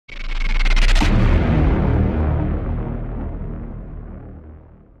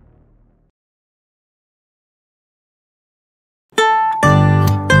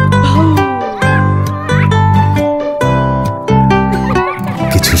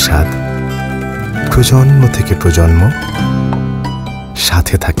স্বাদ প্রজন্ম থেকে প্রজন্ম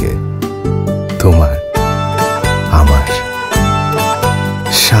সাথে থাকে তোমার আমার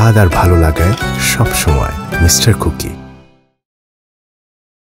স্বাদ আর ভালো লাগায় সব সময় মিস্টার কুকি।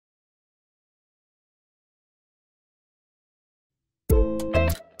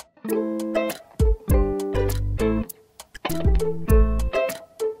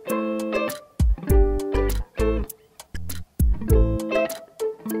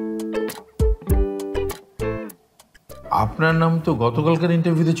 আপনার নাম তো গতকালকার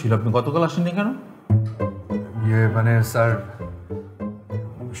ইন্টারভিউতে ছিল, আপনি গতকাল আসেননি কেন? মানে স্যার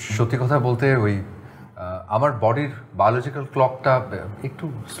সত্যি কথা বলতে ওই আমার বডির বায়োলজিক্যাল ক্লকটা একটু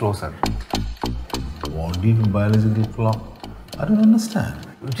স্লো স্যার। বডির biological clock? I don't understand.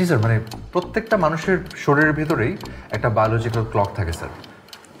 G sir, মানে প্রত্যেকটা মানুষের শরীরের ভিতরেই একটা বায়োলজিক্যাল ক্লক থাকে স্যার।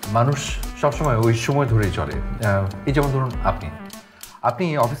 মানুষ সবসময় ওই সময় ধরেই চলে। এই যেমন ধরুন আপনি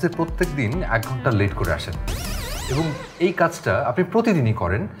অফিসে প্রত্যেক দিন 1 ঘন্টা লেট করে আসেন এবং এই কাজটা আপনি প্রতিদিনই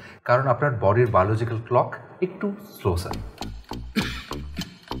করেন কারণ আপনার বডির বায়োলজিক্যাল ক্লক একটু স্লো স্যার।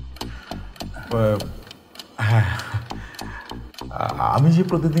 হ্যাঁ, আমি যে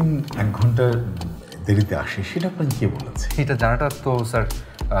প্রতিদিন 1 ঘন্টা দেরিতে আসি সেটা আপনাকে কে বলেছে? এটা জানাটা তো স্যার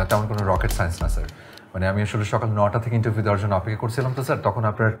তেমন কোনো রকেট সায়েন্স না স্যার। মানে আমি আসলে সকাল 9টা থেকে ইন্টারভিউ দেওয়ার জন্য অপেক্ষা করছিলাম তো স্যার, তখন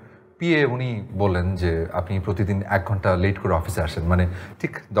আপনার পিএ উনি বললেন যে আপনি প্রতিদিন 1 ঘন্টা লেট করে অফিসে আসেন, মানে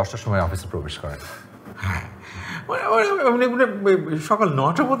ঠিক 10টার সময় অফিসে প্রবেশ করেন। হ্যাঁ, মানে সকাল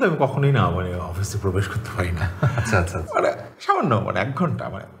 9টা পর্যন্ত আমি কখনোই না মানে অফিসে প্রবেশ করতে পারি না। আচ্ছা আচ্ছা, মানে সামান্য মানে 1 ঘন্টা,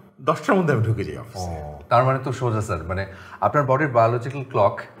 মানে 10টার মধ্যে আমি ঢুকে যাই অফিসে। তার মানে তো সোজা স্যার, মানে আপনার বডির বায়োলজিক্যাল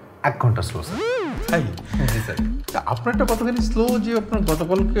ক্লক 1 ঘন্টা স্লো স্যার। তাই? জি স্যার। আপনারটা কতখানি স্লো যে আপনার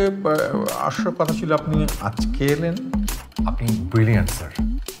গতকালকে আসার কথা ছিল, আপনি আজকে এলেন? আপনি ব্রিলিয়ান্ট স্যার।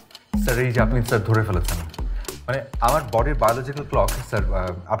 স্যার এই যে আপনি স্যার ধরে ফেলেছেন, মানে আমার বডির বায়োলজিক্যাল ক্লক স্যার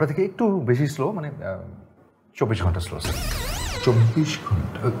আপনার থেকে একটু বেশি স্লো, মানে 24 ঘন্টা স্লো স্যার। 24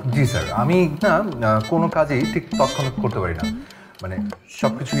 ঘন্টা? জি স্যার, আমি না কোনো কাজেই ঠিক তৎক্ষণাৎ করতে পারি না, মানে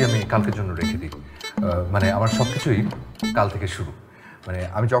সব কিছুই আমি কালকের জন্য রেখে দিই। মানে আমার সব কিছুই কাল থেকে শুরু। মানে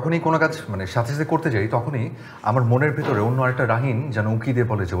আমি যখনই কোনো কাজ মানে সাথে সাথে করতে যাই তখনই আমার মনের ভেতরে অন্য আরেকটা রাহিন যেন উকি দিয়ে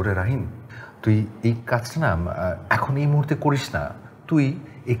বলে যে ওরে রাহিন, তুই এই কাজটা না এখন এই মুহূর্তে করিস না, তুই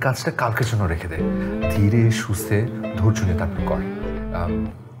এই কাজটা কালকের জন্য রেখে দে, ধীরে সুস্থে ধৈর্য নিয়ে তারপর কর।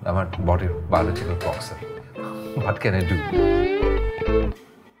 আমার বডির biological clock sir. What can I do?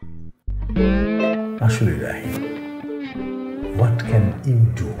 আসলে রাহিন, what can you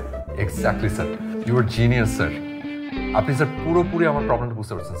do? Exactly sir, you are genius sir. আপনি স্যার পুরোপুরি আমার প্রবলেমটা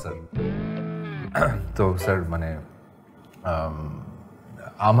বুঝতে পারছেন স্যার। তো স্যার মানে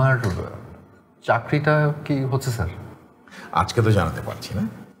আমার চাকরিটা কি হচ্ছে স্যার? আজকে তো জানাতে পারছি না,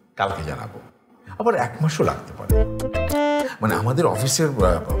 কালকে জানাবো। আবার 1 মাসও লাগতে পারে। মানে আমাদের অফিসের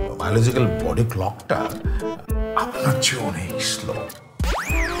বায়োলজিক্যাল বডি ক্লকটা আপনার চেয়ে অনেক স্লো।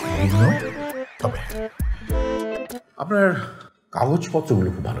 তবে আপনার কাগজপত্রগুলো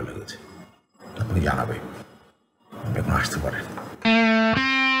খুব ভালো লেগেছে, আপনি জানাবে, আপনি এখন আসতে পারেন।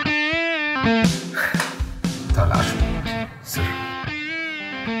 তাহলে আসুন স্যার।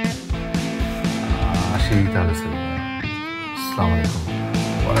 আসি তাহলে স্যার। আসসালামু আলাইকুম।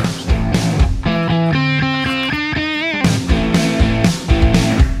 ওয়ালাইকুম আসসালাম।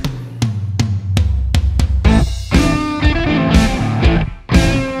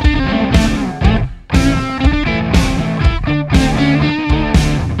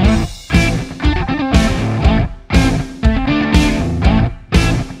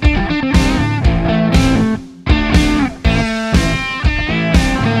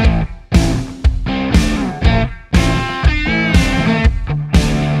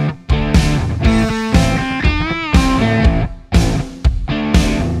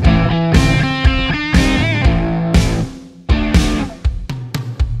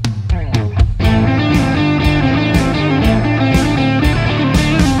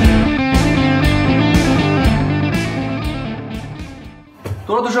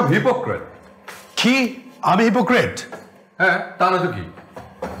 তোরা তো সব হিপোক্রেট। কি? আমি হিপোক্রেট? হ্যাঁ, তা না তো কি?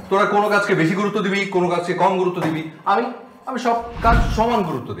 তোরা কোনো কাজকে বেশি গুরুত্ব দিবি, কোনো কাজকে কম গুরুত্ব দিবি। আমি সব কাজ সমান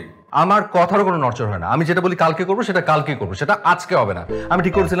গুরুত্ব দিই। আমার কথারও কোনো নড়চড় হয় না। আমি যেটা বলি কালকে করবো সেটা কালকেই করবো, সেটা আজকে হবে না। আমি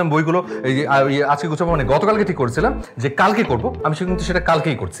ঠিক করেছিলাম বইগুলো এই যে আজকে গুছাবো, মানে গতকালকে ঠিক করেছিলাম যে কালকে করবো, আমি কিন্তু সেটা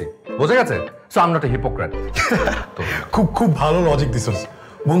কালকেই করছি। বোঝা গেছে? So I am not a hypocrite. খুব ভালো লজিক দিছস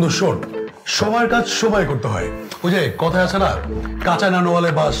বন্ধু। শোন, সময়ের কাজ সময় করতে হয়। ওই যে কথায় আছে না, কাঁচা না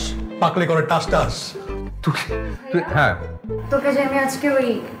নোয়ালে বাস, পাকলে করে টাস টাস। তুই হ্যাঁ, তোকে যে আমি আজকে ওই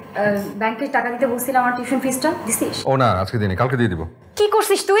ব্যাংকে টাকা দিতে বলছিলাম, আমার টিউশন ফিসটা দিছিস? ও না, আজকে দিইনি, কালকে দিয়ে দিব। কি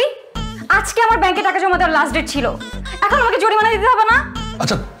করছিস তুই? আজকে আমার ব্যাংকে টাকা জমা দেওয়ার লাস্ট ডেট ছিল, এখন আমাকে জরিমানা দিতে হবে না?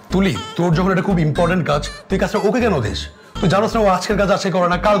 আচ্ছা তুলি, তোর যখন এটা খুব ইম্পর্টেন্ট কাজ, তুই কাজটা ওকে কেন দিস? তুই জানোস না ও আজকের কাজ আজকে করে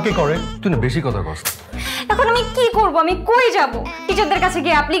না, কালকে করে। তুই না বেশি কথা কস। এখন আমি কি করব? আমি কই যাব? টিচারদের কাছে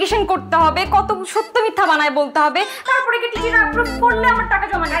গিয়ে অ্যাপ্লিকেশন করতে হবে, কত সত্য মিথ্যা বানায় বলতে হবে, তারপরে কি টিচার অ্যাপ্রুভ করলে আমার টাকা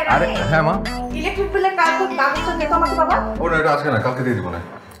জমা দেয়। আরে হ্যাঁ মা, ইলেকট্রিক বিলের কাগজটা দে তো আমাকে বাবা। ওটা এটা আজকে না, কালকে দিয়ে দিব না।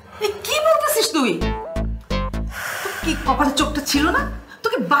 এই কি বলতেছিস তুই? কি কপালে চোখটা ছিল না?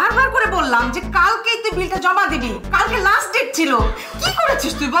 তোকে বারবার করে বললাম যে কালকেই তুই বিলটা জমা দিবি, কালকে লাস্ট ডেট ছিল। কি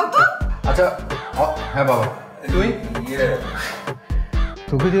করেছিস তুই বল তো? আচ্ছা হ্যাঁ বাবা, তুই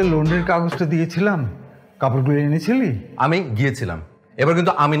তোকে যে লন্ড্রির কাগজটা দিয়েছিলাম, কাপড়গুলো এনেছিলি? আমি গিয়েছিলাম, এবার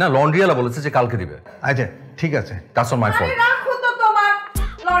কিন্তু আমি না, লন্ড্রিওয়ালা বলেছে যে কালকে দিবে। আচ্ছা ঠিক আছে, দ্যাটস নট মাই ফল্ট। রাখো তো তোমার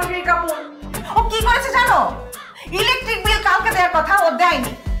লন্ড্রির কাপড়। ও কি করেছে জানো? ইলেকট্রিক বিল কালকে দেওয়ার কথা ও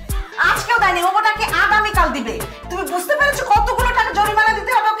দেয়নি, আজকেও দেয়নি, ওটাকে আগামীকাল দিবে। তুমি বুঝতে পেরেছো কতগুলো টাকা জরিমানা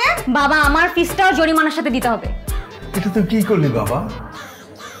দিতে হবে ওকে? বাবা, আমার ফিসটাও জরিমানার সাথে দিতে হবে। এটা তুই কি করলি বাবা?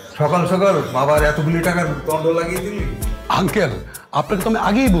 সকাল সকাল বাবার এতগুলি টাকার দণ্ড লাগিয়ে দিলি। আঙ্কেল, আপনাকে তো আমি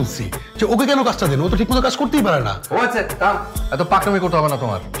আগেই বলছি যে ওকে কেন কাজটা দেন, ও তো ঠিকমতো কাজ করতেই পারে না। ও আচ্ছা, এত পাকনামি করতে হবে না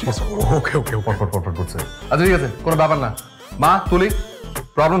তোমার। ওকে ওকে পট করছে। আচ্ছা ঠিক আছে, কোনো ব্যাপার না। মা তুলি,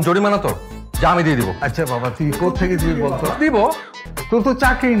 প্রবলেম জরিমানা তো, যা আমি দিয়ে দিব। আচ্ছা বাবা, তুই কোত্থেকে দিবি বলতো? দিব, তোর তো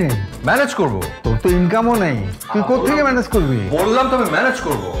চাকরি নেই, ম্যানেজ করব। তোর তো ইনকামও নেই, তুই কোত্থেকে ম্যানেজ করবি? বললাম তো আমি ম্যানেজ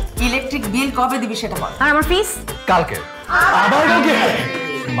করব। ইলেকট্রিক বিল কবে দিবি সেটা বল। আর আমার ফিস? কালকে। আবার কালকে?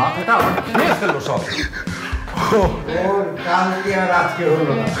 মাথাটা আমার খেয়ে ফেললো সব। ওর কালকে আর আজকে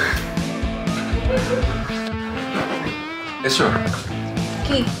হলো না। এসো।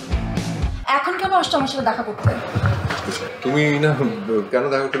 কি এখন কেন আসছো আমার সাথে দেখা করতে? তুমি না কেন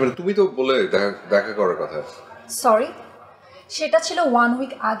দেখা করতে পারো? তুমি তো বলে দেখা করার কথা। সরি, সেটা ছিল 1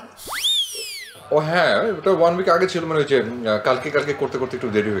 উইক আগে। ও হ্যাঁ, ওটা 1 উইক আগে ছিল, মানে হচ্ছে কালকে করতে করতে একটু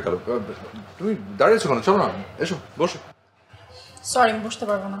দেরি হয়ে গেল। তুমি দাঁড়িয়েছো কেন? চলো না, এসো বসো। সরি, আমি বসতে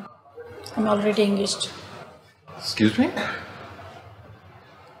পারবো না, আমি অলরেডি এঙ্গেজড। এক্সকিউজ মি,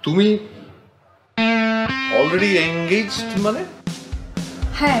 তুমি অলরেডি এঙ্গেজড মানে?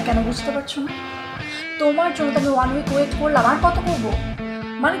 হ্যাঁ, কেন বুঝতে পারছো না? তোমার জন্য তো আমি 1 উইক ওয়েট করলাম, আর কত করবো?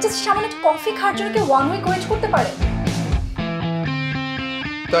 মানে জাস্ট সামান্য কফি খাওয়ার জন্য কি 1 উইক ওয়েট করতে পারে?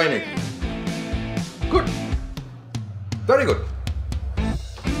 তাই নাকি? Good, very good.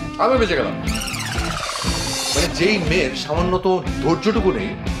 আমি বেঁচে গেলাম। মানে যেই মেয়ের সামান্য তো ধৈর্যটুকু নেই,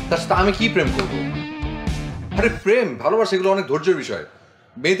 তার সাথে আমি কি প্রেম করবো? আরে প্রেম ভালোবাসা এগুলো অনেক ধৈর্যের বিষয়।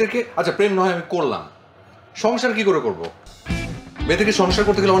 মেয়েদেরকে, আচ্ছা প্রেম নয় আমি করলাম, সংসার কি করে করবো? মেয়েদেরকে সংসার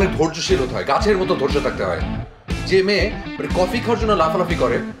করতে গেলে অনেক ধৈর্যশীল হতে হয়, গাছের মতো ধৈর্য থাকতে হয়। যে মেয়ে মানে কফি খাওয়ার জন্য লাফালাফি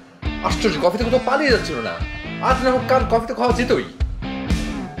করে, আশ্চর্য, কফি থেকে তো পালিয়ে যাচ্ছিল না, আজ না হোক কাল কফি তো খাওয়া যেতই।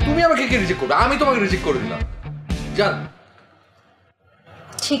 তুমি আমাকে কি রিজেক্ট করবে? আমি তোমাকে রিজেক্ট করে দিলাম, জান।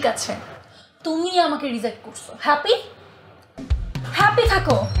 ঠিক আছে, তুমি আমাকে রিজেক্ট করছো, হ্যাপি? হ্যাপি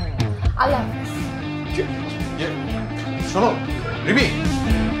থাকো। আল্লাহ হাফেজ। শোনো রিমি,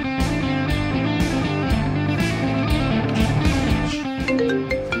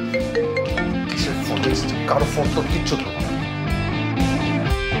 কিসের ফোন? কারো ফোন তো কিচ্ছু তো না।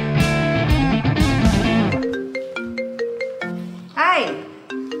 এই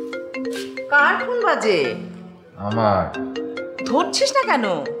কার ফোন বাজে? আমার। ধরছিস না কেন?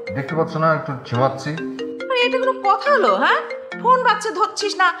 দেখতে পাচ্ছ না, একটু ঝিমাচ্ছি। আরে এটা কোনো কথা হলো? হ্যাঁ, ফোন বাজছে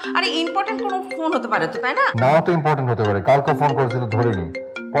ধরছিস না? আরে ইম্পর্টেন্ট কোনো ফোন হতে পারে তো, তাই না? নাও তো ইম্পর্টেন্ট হতে পারে, কালকে ফোন করেছিল ধরিনি,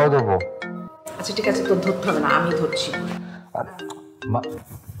 পরে ধরবো। আচ্ছা ঠিক আছে, তোর ধরতে হবে না, আমি ধরছি। আরে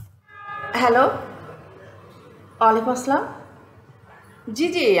হ্যালো, ওয়ালাইকুম আসসালাম। জি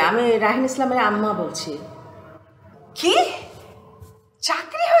জি, আমি রাহিন ইসলামের আম্মা বলছি। কি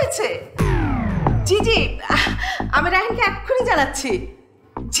চাকরি হয়েছে? জি জি, আমি রাহিনকে এক্ষুনি জানাচ্ছি।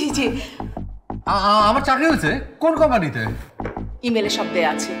 জি জি, আমার চাকরি হয়েছে? কোন কোম্পানিতে? ইমেলে সব দেয়া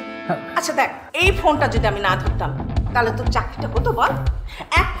আছে। আচ্ছা দেখ, এই ফোনটা যদি আমি না ধরতাম তাহলে তোর চাকরিটা হতো বল?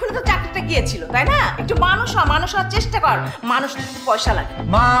 এক্ষুনি তো চাকরিটা গিয়েছিল, তাই না? একটু মানুষ হওয়ার চেষ্টা কর, মানুষ পয়সা লাগে।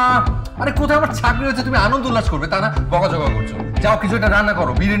 মা, আরে কোথায় আমার চাকরি হয়েছে তুমি আনন্দ উল্লাস করবে, তা না বকাঝকা করছো। যাও কিছু একটা রান্না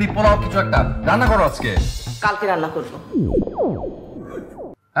করো, বিরিয়ানি পোলাও কিছু একটা রান্না করো আজকে। কালকে রান্না করবো।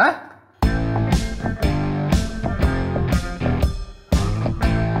 হ্যাঁ,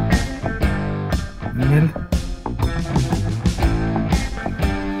 মিল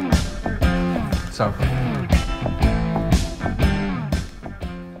স্যার।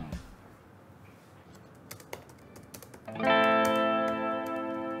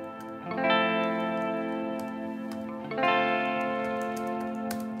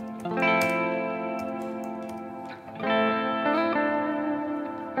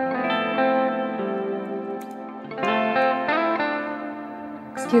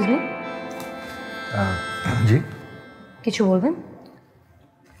 এক্সকিউজ মি, জি, কিছু বলবেন?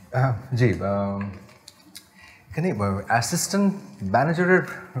 জি এখানে অ্যাসিস্ট্যান্ট ম্যানেজারের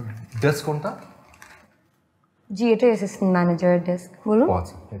ডেস্ক কোনটা? জি এটাই অ্যাসিস্ট্যান্ট ম্যানেজারের ডেস্ক, বলুন।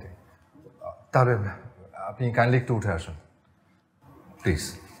 আচ্ছা এটাই। তাহলে আপনি কাইন্ডলি একটু উঠে আসুন প্লিজ।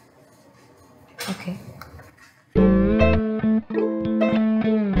 ওকে।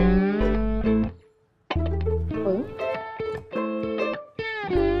 বলুন।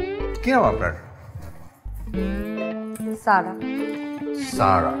 কি নাম আপনার? সারা।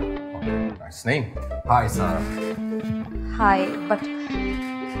 সারা, nice name. High Sara. High, but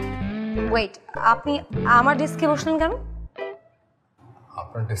wait, আপনি আমার ডেস্কে বসলেন কেন?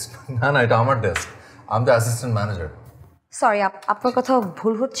 আপনার ডেস্ক? না না, এটা আমার desk. I am the assistant manager. Sorry, আপনার কথা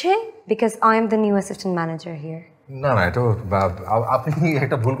ভুল হচ্ছে, because I am the new assistant manager here. না না, এটা আপনি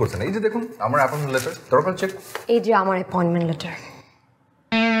একটা ভুল করছেন। এই যে দেখুন আমার অ্যাপয়েন্টমেন্ট লেটার, দরকার চেক। এই যে আমার অ্যাপয়েন্টমেন্ট লেটার।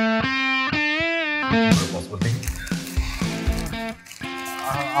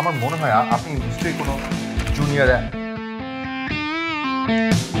 আমার মনে হয় আপনি নিশ্চয়ই কোনো জুনিয়র।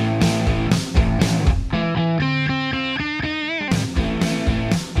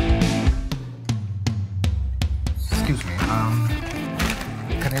 এক্সকিউজ মি,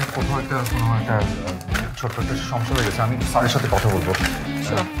 এখানে কোনো একটা ছোট্ট একটা সমস্যা হয়ে গেছে। আমি স্যারের সাথে কথা বলবো।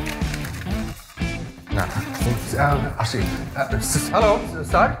 না আসি। Hello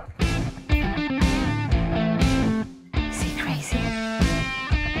sir.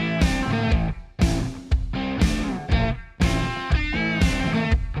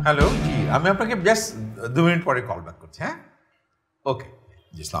 হ্যালো, জি আমি আপনাকে জাস্ট 2 মিনিট পরে কল ব্যাক করছি। হ্যাঁ, ওকে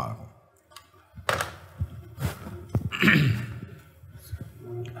জি, আসসালামু আলাইকুম।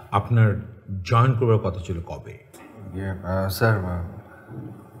 আপনার জয়েন করবার কথা ছিল কবে? স্যার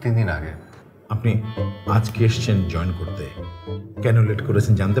 3 দিন আগে। আপনি আজকে এসছেন জয়েন করতে, কেন লেট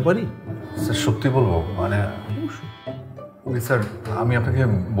করেছেন জানতে পারি? স্যার সত্যি বলবো, মানে স্যার আমি আপনাকে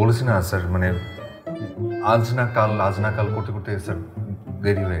বলেছি না স্যার, মানে আজ না কাল করতে করতে স্যার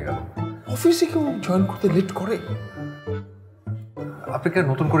দেরি হয়ে গেল। অফিসে কেউ জয়েন করতে লেট করে? আপনাকে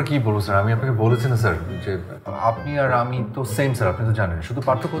নতুন করে কি বলবো স্যার, আমি আপনাকে বলেছি না স্যার যে আপনি আর আমি তো সেম স্যার, আপনি তো জানেন। শুধু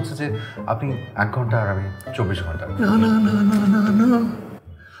পার্থক্য হচ্ছে যে আপনি 1 ঘন্টা আর আমি 24 ঘন্টা। না না না না না না,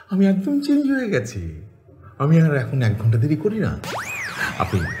 আমি একদম চেঞ্জ হয়ে গেছি। আমি আর এখন 1 ঘন্টা দেরি করি না।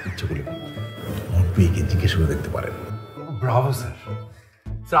 আপনি ইচ্ছে করলে আমার বিয়েকে জিজ্ঞেস করে দেখতে পারেন। Bravo sir.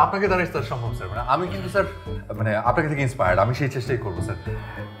 স্যার আপনাকে দ্বারা স্যার সম্ভব স্যার, মানে আমি কিন্তু স্যার মানে আপনাকে থেকে ইন্সপায়ার্ড, আমি সেই চেষ্টাই করবো স্যার।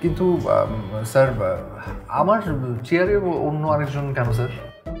 কিন্তু স্যার আমার চেয়ারে অন্য আরেকজন কেন স্যার?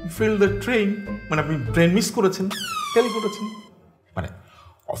 ফিল দ্য ট্রেন, মানে আপনি ট্রেন মিস করেছেন, ফেল করেছেন। মানে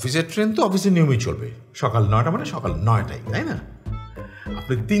অফিসের ট্রেন তো অফিসের নিয়মই চলবে, সকাল 9টা মানে সকাল 9টাই, তাই না?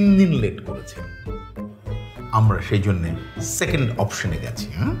 আপনি 3 দিন লেট করেছেন, আমরা সেই জন্যে সেকেন্ড অপশনে গেছি।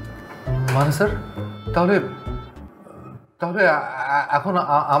 মানে স্যার তাহলে এখন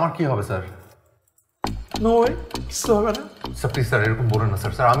আমার কি হবে স্যার? নো ওয়ে, কিছু হবে না স্যার। প্লিজ স্যার এরকম বলুন না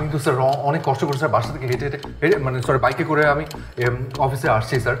স্যার। স্যার আমি কিন্তু স্যার অনেক কষ্ট করে স্যার বাসা থেকে হেঁটে মানে সরি বাইকে করে আমি অফিসে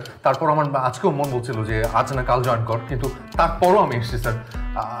আসছি স্যার। তারপর আমার আজকেও মন বলছিল যে আজ না কাল জয়েন কর, কিন্তু তারপরও আমি এসেছি স্যার।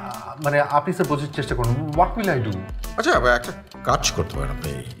 মানে আপনি স্যার বোঝার চেষ্টা করুন, হোয়াট উইল আই ডু? আচ্ছা, একটা কাজ করতে পারেন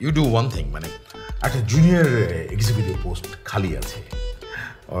আপনি। ইউ ডু ওয়ান থিং, মানে একটা জুনিয়র এক্সিকিউটিভ পোস্ট খালি আছে,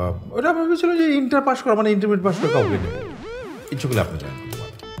 ওটা আমি ভেবেছিলাম যে ইন্টার পাস করা মানে ইন্টারমিডিয়েট পাস করে কাউকে নেব। ইচ্ছে করলে আপনি জয়েন করতে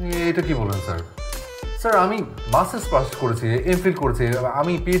পারেন। এটা কি বলেন স্যার? স্যার আমি মাস্টার্স পাস করেছি, এমফিল করেছি,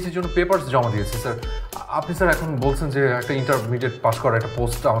 আমি পিএইচডির জন্য পেপারস জমা দিয়েছি স্যার। আপনি স্যার এখন বলছেন যে একটা ইন্টারমিডিয়েট পাস করা একটা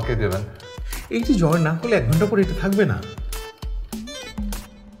পোস্ট আমাকে দেবেন? এই যে জয়েন না করলে 1 ঘন্টা পরে এটা থাকবে না।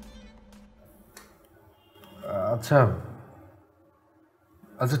 আচ্ছা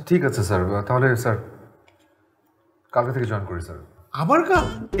আচ্ছা ঠিক আছে স্যার, তাহলে স্যার কালকে থেকে জয়েন করি স্যার। আবার কাল?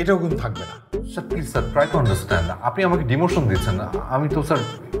 এটাও কিন্তু থাকবে না sir. Please sir try to understand. আপনি আমাকে ডিমোশন দিচ্ছেন, আমি তো স্যার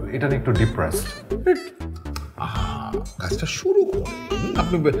এটা নিয়ে একটু ডিপ্রেসড। কাজটা শুরু করুন।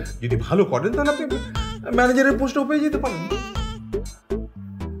 আপনি যদি ভালো করেন তাহলে আপনি ম্যানেজারের পোস্টও পেয়ে যেতে পারেন।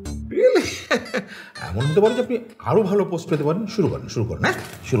 রিয়েলি এমন হতে পারে যে আপনি আরো ভালো পোস্ট পেতে পারেন। শুরু করেন, হ্যাঁ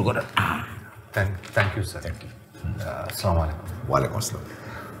শুরু করেন। Thank you sir. Thank you. আসসালামু আলাইকুম। ওয়ালাইকুম আসসালাম।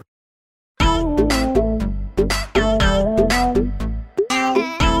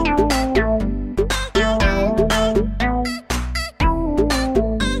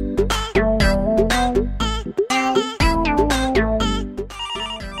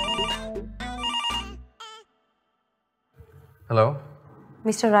 হ্যালো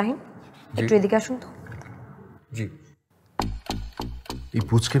মিস্টার রাহিম, একটু এদিকে আসুন তো। জি। এই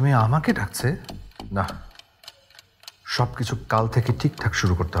পুচকে মেয়ে আমাকে ডাকছে? না, সব কিছু কাল থেকে ঠিকঠাক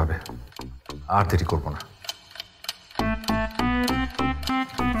শুরু করতে হবে, আর দেরি করবো না।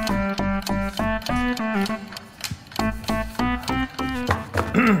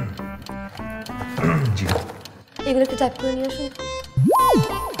 জি এগুলো একটু টাইপ করে নিয়ে আসুন।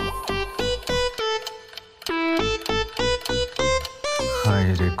 হায়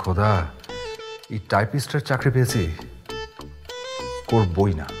রে খোদা, এই টাইপিস্টের চাকরি পেয়েছি,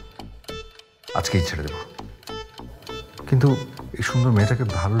 করবই না, আজকেই ছেড়ে দেব। কিন্তু এই সুন্দর মেয়েটাকে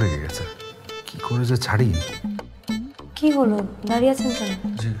ভালো লেগে গেছে, কি করে যে ছাড়ি। কি হলো, দাঁড়িয়ে আছেন কেন?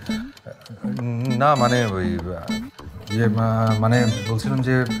 জি না মানে ওই ইয়ে মানে বলছিলাম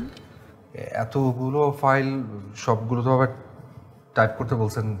যে এতগুলো ফাইল সবগুলো তো আবার টাইপ করতে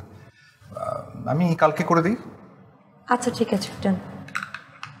বলছেন, আমি কালকে করে দিই। আচ্ছা ঠিক আছে, ডান।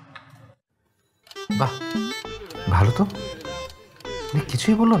 বাহ ভালো তো,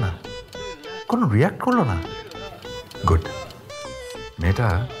 কিছুই বললো না, কোনো রিয়াক্ট করলো না। গুড, মেয়েটা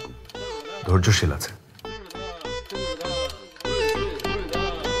ধৈর্যশীল আছে।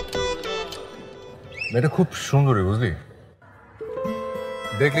 মেয়েটা খুব সুন্দরী, বুঝলি,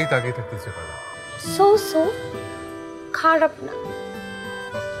 দেখলেই তাকিয়ে থাকতে ইচ্ছে করে। সো সো খারাপ না,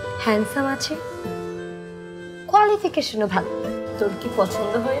 হ্যান্ডসাম আছে, কোয়ালিফিকেশনও ভালো। তোর কি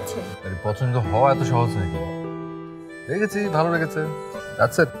পছন্দ হয়েছে? আরে পছন্দ হওয়া এত সহজ নাকি? দেখেছি, ভালো লেগেছে,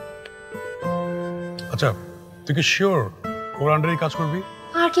 দ্যাটস ইট। আচ্ছা তুই কি শিওর ওর আন্ডারেই কাজ করবি?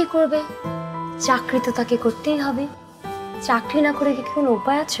 আর কি করবে, চাকরি তো তাকে করতেই হবে। চাকরি না করে কি কোনো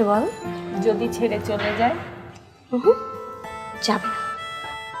উপায় আছে বল? যদি ছেড়ে চলে যায়? যাবে না,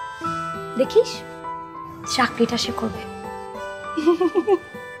 দেখিস চাকরিটা সে করবে।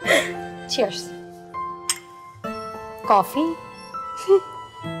 চিয়ার্স। কফি?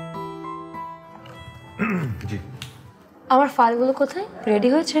 জি। আমার ফাইলগুলো কোথায়, রেডি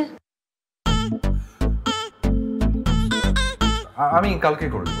হয়েছে? আমি কালকে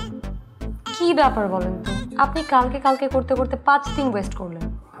করে দেবো। কি ব্যাপার বলেন তো, আপনি কালকে কালকে করতে করতে 5 দিন ওয়েস্ট করলেন।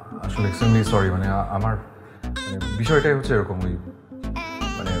 আসলে এক্সট্রিমলি সরি, মানে আমার বিষয়টাই হচ্ছে এরকম, ওই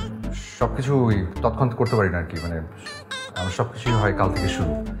মানে সব কিছু ওই তৎক্ষণাৎ করতে পারি না আর কি, মানে আমার সব কিছুই হয় কাল থেকে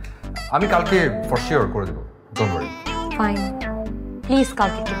শুরু। আমি কালকে ফর শিওর করে দেবো, ডোন্ট ওয়ারি। ফাইন, প্লিজ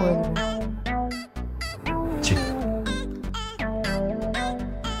কালকে একটু করে দেবেন। জি।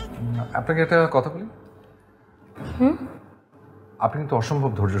 আপনাকে একটা কথা বলি। আপনি কিন্তু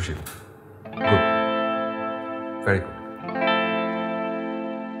অসম্ভব ধৈর্যশীল। Good, very good.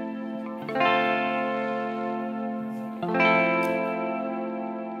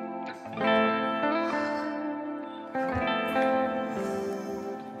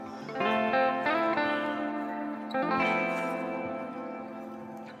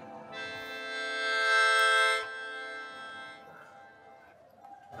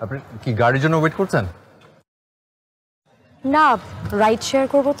 আপনি কি গাড়ির জন্য ওয়েট করছেন? না, রাইড শেয়ার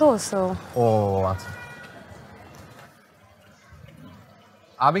করবো তো, সো। ও আচ্ছা,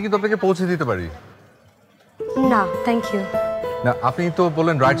 আমি কিন্তু আপনাকে পৌঁছে দিতে পারি। না থ্যাংক ইউ। না, আপনি তো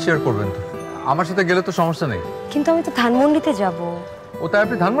বললেন রাইড শেয়ার করবেন, তো আমার সাথে গেলে তো সমস্যা নেই। কিন্তু আমি তো ধানমন্ডিতে যাব। ও তাই,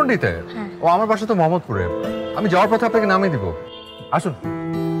 আপনি ধানমন্ডিতে? ও আমার বাসা তো মোহাম্মদপুরে, আমি যাওয়ার পথে আপনাকে নামিয়ে দিব, আসুন।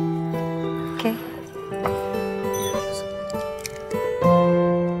 ওকে,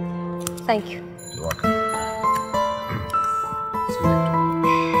 থ্যাংক ইউ।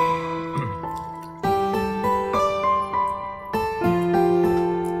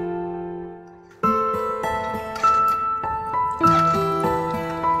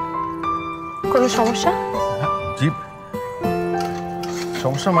 কোনো সমস্যা? জি,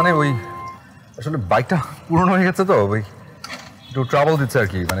 সমস্যা মানে ওই আসলে বাইকটা পুরনো হয়ে গেছে তো, ওই একটু ট্রাবল দিচ্ছে আর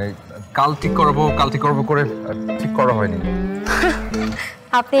কি, মানে কাল ঠিক করবো করে ঠিক করা হয়নি।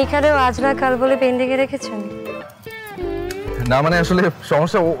 আপনি এখানেও আজ না কাল বলে পেন্ডিংয়ে রেখেছেন? না মানে আসলে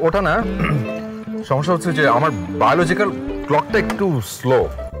সমস্যা ওটা না, সমস্যা হচ্ছে যে আমার বায়োলজিক্যাল ক্লকটা একটু স্লো।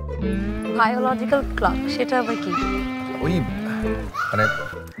 বায়োলজিক্যাল ক্লক, সেটা আবার কি? ওই মানে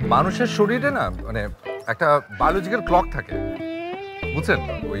মানুষের শরীরে না মানে একটা বায়োলজিক্যাল ক্লক থাকে, বুঝছেন?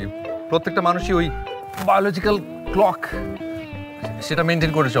 ওই প্রত্যেকটা মানুষই ওই বায়োলজিক্যাল ক্লক সেটা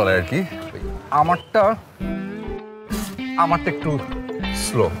মেনটেন করে চলে আর কি। আমারটা একটু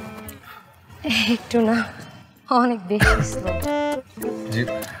স্লো। একটু না, অনেক বেশি স্লো। জি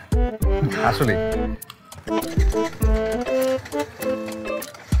আসলে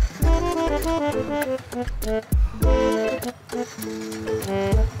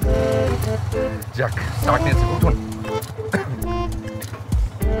যাক, স্টার্ট নিয়েছি, উঠুন।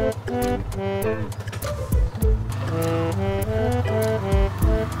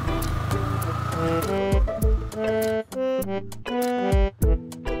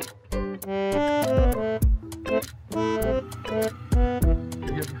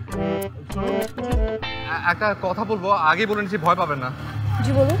 একটা কথা বলবো, আগে বলে নিচ্ছি, ভয় পাবেন না।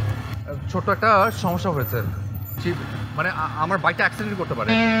 জি বলুন। ছোট্ট একটা সমস্যা হয়েছে, মানে মানে আমার বাইকটা অ্যাক্সিডেন্ট করতে পারে।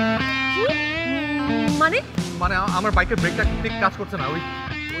 মানে মানে আমার বাইকের ব্রেকটা ঠিক কাজ করছে না। ওই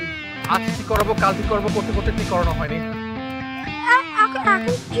আজ ঠিক করাবো কাল ঠিক করবো করতে করতে ঠিক করানো হয়নি। এখন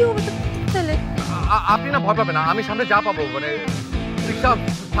কি হবে তাহলে? আপনি না ভয় পাবেন না, আমি সামনে যা পাবো মানে রিক্সা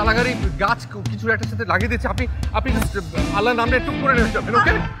থালাগাড়ি গাছ কিছু একটা সাথে লাগিয়ে দিচ্ছি। আপনি আল্লাহর নামটা একটু করে নিয়ে যাবেন।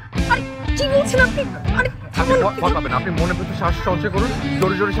 ওকে কি বলছেন আপনি? আপনি ভয় পাবেন না, আপনি মনের ভিতরে শ্বাস সঞ্চয় করুন,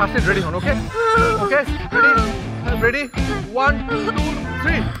 জোরে জোরে শ্বাস নিয়ে রেডি হন। ওকে ওকে রেডি 1 2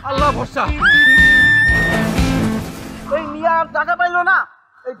 3 আল্লাহ ভরসা। এই মিয়া আর টাকা পাইলো না,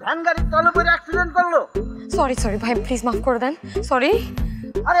 এই ভ্যান গাড়ির তলে পড়ে অ্যাক্সিডেন্ট করলো। সরি ভাই, প্লিজ মাফ করে দেন। সরি।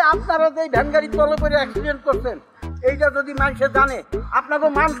 আরে আপনারা যে ভ্যান গাড়ির তলে পড়ে অ্যাক্সিডেন্ট করছেন, এইটা যদি মানুষে জানে আপনাকে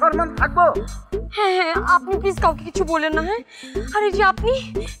মান সম্মান থাকবো? হ্যাঁ, আপনি প্লিজ কাউকে কিছু বলেন না। হ্যাঁ, আরে যে আপনি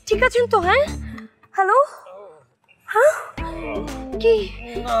ঠিক আছেন তো? হ্যাঁ, হ্যালো, হ্যাঁ কি?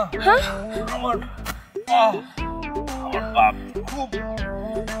 হ্যাঁ আমার বাপ খুব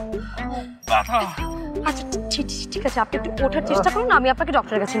ব্যথা। আচ্ছা ঠিক আছে, আপনি একটু ওঠার চেষ্টা করুন, আমি আপনাকে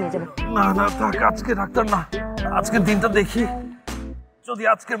ডক্টরের কাছে নিয়ে যাবো। না থাক, আজকে ডাক্তার না, আজকের দিনটা দেখি। যদি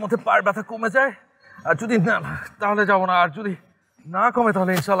আজকের মধ্যে পায়ের ব্যথা কমে যায়, আর যদি না তাহলে যাবো না, আর যদি না কমে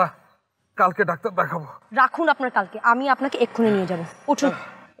তাহলে ইনশাল্লাহ কালকে ডাক্তার দেখাবো। রাখুন আপনার কালকে, আমি আপনাকে এক্ষুনি নিয়ে যাবো। উঠুন,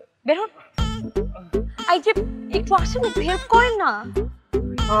 বের হন। এই যে একটু আসেন, একটু হেল্প করেন না।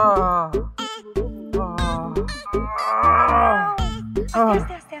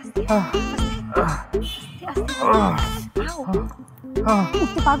 আস্তে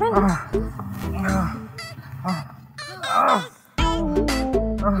উঠতে পারবেন?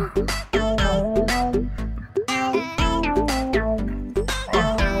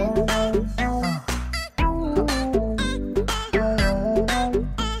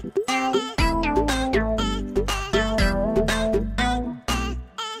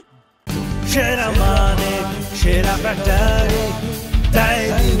 সেরা মানে সেরা ব্যাটারি, তাই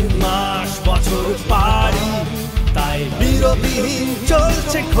দিন মাস বছর পারি, তাই বিরতিহীন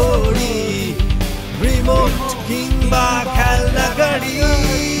চলছে ঘড়ি, রিমোট কিংবা খেলনা গাড়ি।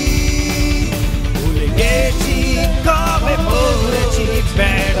 ভুলে গেছি কবে বলেছি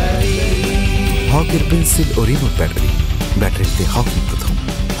ব্যাটারি। হকের পেন্সিল ও রিমোট ব্যাটারিতে হকি প্রথম,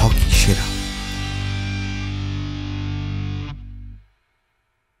 হকি সেরা।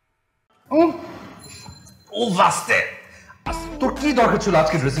 ও ভাস্তে, তোর কি দরকার ছিল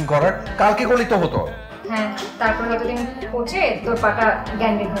আজকে ড্রেসিং করার? কালকে করলেই তো হতো। হ্যাঁ, তারপর যতদিন পৌঁছে তোর পাটা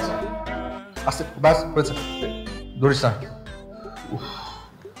গ্যাংরিং হয়ে যাবে। আস্তে, ব্যাস হয়েছে, ধরিস না।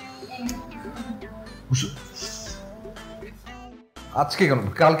 আজকে কেন,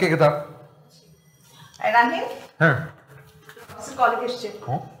 কালকে খেতাম। রাহিম, হ্যাঁ কলেজ এসছে।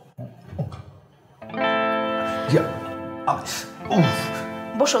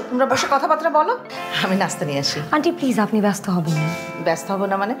 বসো, তোমরা বসে কথাবার্তা বলো, আমি নাস্তা নিয়ে আসি। আন্টি প্লিজ, আপনি ব্যস্ত হবেন না। ব্যস্ত হবো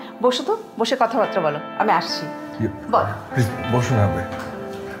না মানে? বসো তো, বসে কথাবার্তা বলো, আমি আসছি। বল। প্লিজ বসুন। আপনি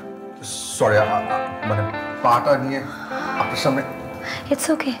সরি, মানে পাটা নিয়ে আপনার সামনে। It's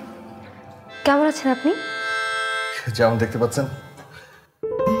okay. কেমন আছেন আপনি? যেমন দেখতে পাচ্ছেন।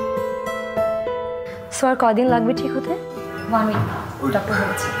 স্যার কদিন লাগবে ঠিক হতে? 1 উইক ডক্টর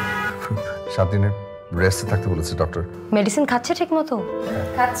বলেছে। 7 দিনের রেস্টে থাকতে বলেছে ডক্টর। মেডিসিন খাচ্ছে ঠিক মতো?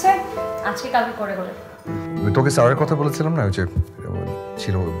 খাচ্ছে, আজকে কালকে করে। তোকে স্যারের কথা বলেছিলাম না, ওই যে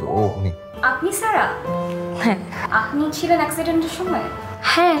ছিল ও উনি। আপনি সারা? হ্যাঁ। আপনি ছিলেন অ্যাক্সিডেন্টের সময়?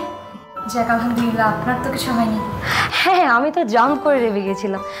 হ্যাঁ। যাক আলহামদুলিল্লাহ, আপনার তো কিছু হয়নি। হ্যাঁ, আমি তো জাম্প করে রেবে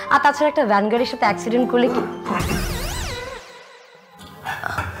গেছিলাম। আর তাছাড়া একটা ভ্যান গাড়ির সাথে অ্যাক্সিডেন্ট করলে কি?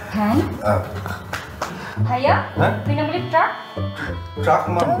 হ্যাঁ ভাইয়া, তুই না বলি ট্রাক?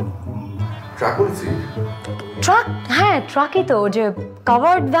 ট্রাক বলছি? ট্রাক, হ্যাঁ ট্রাকই তো, যে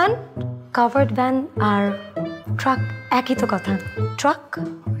কাভার্ড ভ্যান আর ট্রাক একই তো কথা। ট্রাক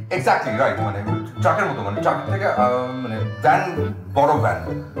এক্স্যাক্টলি রাইট, মানে ট্রাকের মতো, মানে ট্রাক থেকে মানে ভ্যান, বড় ভ্যান,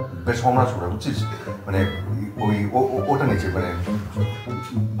 বেশ হোমরা ছোড়া, বুঝছিস? মানে ওই ওটা নিচে মানে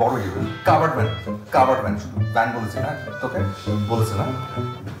বড় কাভার্ড ভ্যান, শুধু ভ্যান বলেছি না তোকে? বলেছে না?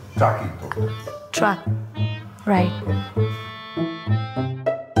 ট্রাকই তো। Truck, right.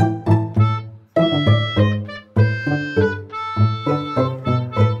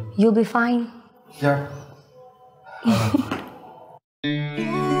 You'll be fine. Yeah.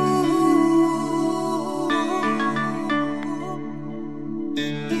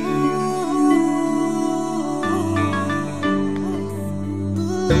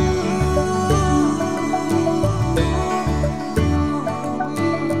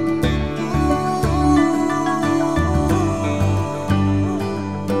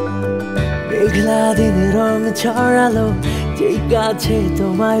 মেঘলা দিনে রং ছড়ালো, যেই গাছে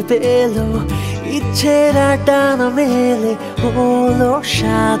তোমায় পেলো, ইচ্ছেরা টানা মেলে হলো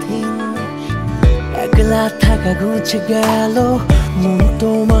স্বাধীন একলা থাকা ঘুচে গেল মন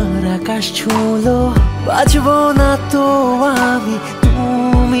তোমার আকাশ ছুঁলো বাঁচবো না তো আমি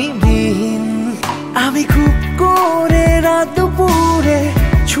তুমি বিহীন আমি খুব করে রাত দুপুরে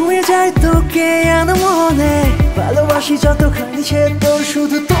ছুঁয়ে যাই তোকে মনে ভালোবাসি যতখানি সে তোর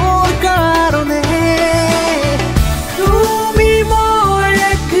শুধু তোর কারণে তুমি মোর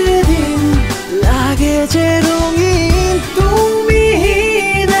একদিন লাগে যে রঙিন তুমি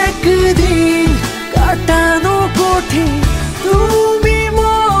একদিন কাটানো কঠিন তুমি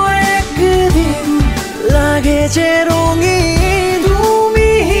মোর একদিন লাগে যে রঙিন তুমি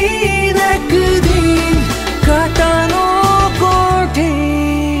একদিন কাটানো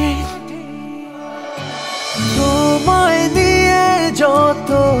কঠিন তোমায় নিয়ে যত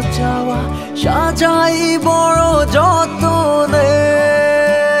চাওয়া সাজাই বড় যতনে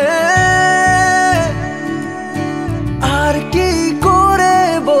আর কি করে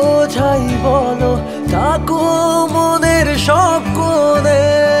বোঝাই বলো থাকো মনের সব কোণে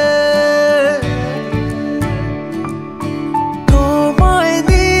তোমায়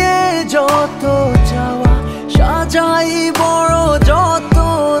নিয়ে যত চাওয়া সাজাই বড়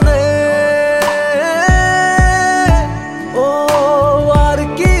যতনে ও আর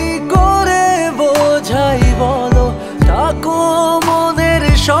কি করে বোঝাই বলো থাকো মনের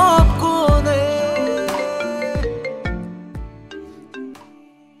সব কোণে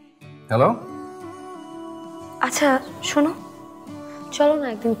হ্যালো আচ্ছা শোনো, চলো না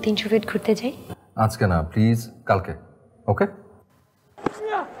একদিন 300 ফিট ঘুরতে যাই। আজকে না, প্লিজ কালকে। ওকে?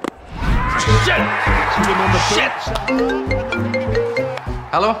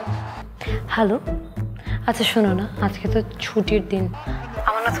 হ্যালো হ্যালো, আচ্ছা শোনো না, আজকে তো ছুটির দিন,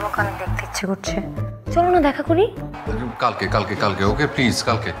 আমার না তোমাকে অনেক দেখতে ইচ্ছে করছে, চলো না দেখা করি। কালকে কালকে কালকে ওকে প্লিজ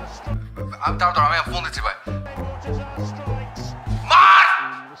কালকে। তাড়াতাড়ি আমি ফোন দিচ্ছি ভাই।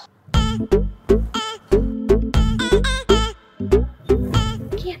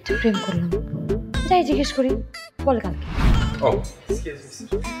 কি একটা প্রেম করলাম, যাই জিজ্ঞেস করি, বলে কালকে। ও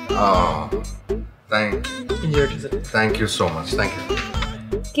thank you so much, thank you.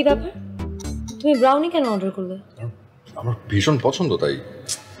 কি ব্যাপার, তুমি ব্রাউনি কেন অর্ডার করলে? আমার ভীষণ পছন্দ, তাই।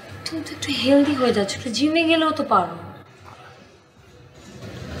 তুমি তো একটু হেলদি হয়ে যাচ্ছ, একটু জিমে গেলেও তো পারো।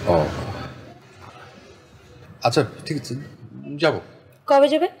 ও আচ্ছা ঠিক আছে, যাবো। কবে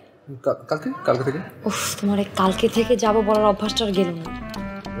যাবে? কালকে, কালকে থেকে। উফ, তোমার এই কালকে থেকে যাবো বলার অভ্যাসটা আর গেল না।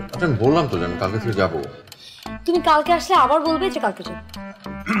 আচ্ছা আমি বললাম তো যে আমি কালকে থেকে যাবো। তুমি কালকে আসলে আবার বলবে যে কালকে যাবে।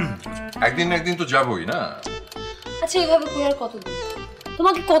 একদিন না একদিন তো যাবোই না। আচ্ছা এইভাবে করে আর কতদিন?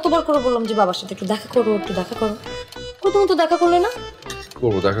 তোমাকে কতবার করে বললাম যে বাবার সাথে একটু দেখা করো, একটু দেখা করো, তুমি তো দেখা করলে না।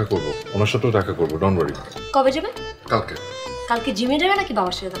 করবো, দেখা করবো, ওনার সাথেও দেখা করবো, ডোন্ট ওয়ারি। কবে যাবে? কালকে। কালকে জিমে যাবে নাকি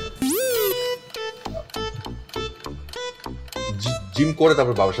বাবার সাথে দেখা? জিম করে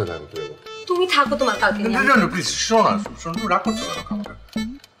তারপর বাবার সাথে দেখা করতে যাবো। তুমি থাকো তোমার কালকে। প্লিজ শোনো না, শোনো, রাগ করছো কেন?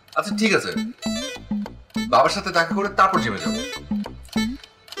 আচ্ছা ঠিক আছে, বাবার সাথে দেখা করে তারপর জিমে যাবো।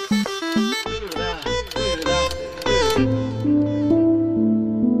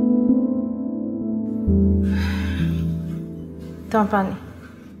 তোমার পানি।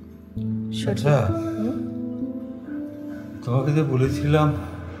 আচ্ছা, তোমাকে যে বলেছিলাম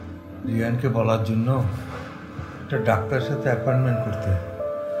রিয়ানকে বলার জন্য একটা ডাক্তারের সাথে অ্যাপয়েন্টমেন্ট করতে,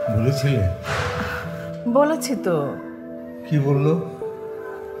 বলেছিলে? বলেছি তো। কি বললো?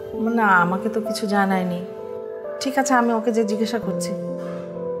 না, আমাকে তো কিছু জানায়নি। ঠিক আছে, আমি ওকে যে জিজ্ঞাসা করছি।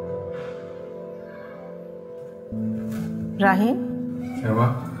 রাহিম,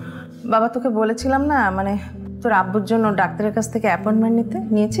 বাবা তোকে বলেছিলাম না, মানে তোর আব্বুর জন্য ডাক্তারের কাছ থেকে অ্যাপয়েন্টমেন্ট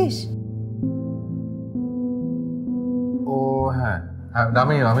নিয়েছিস? ও হ্যাঁ,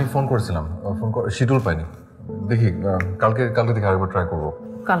 আমি ফোন করেছিলাম, শিডিউল পাইনি। দেখি কালকে থেকে আরেকবার ট্রাই করবো।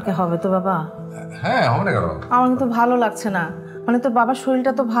 কালকে হবে তো বাবা? হ্যাঁ হবে না কেন? আমার তো ভালো লাগছে না, মানে তোর বাবার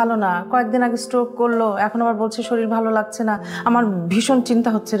শরীরটা তো ভালো না, কয়েকদিন আগে স্ট্রোক করলো, এখন আবার বলছে শরীর ভালো লাগছে না। আমার ভীষণ চিন্তা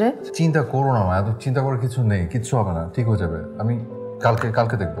হচ্ছে রে। চিন্তা করো না মা, এত চিন্তা করার কিছু নেই, কিচ্ছু হবে না, ঠিক হয়ে যাবে। আমি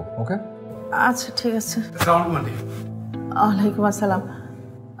কালকে দেখবো। ওকে আচ্ছা ঠিক আছে। ওয়ালাইকুম আসসালাম।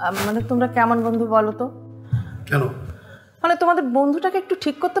 মানে তোমরা কেমন বন্ধু বলো তো? কেন? মানে তোমাদের বন্ধুটাকে একটু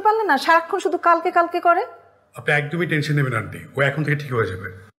ঠিক করতে পারলে না? সারাক্ষণ শুধু কালকে কালকে করে। আপনি একদমই টেনশন নেবেন আন্টি, ও এখন থেকে ঠিক হয়ে যাবে।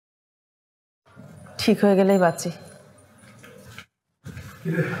 ঠিক হয়ে গেলেই বাঁচি।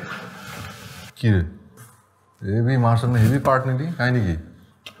 কি রে, হেভি মার সামনে হেভি পার্ট নিলি, কাহিনি কি?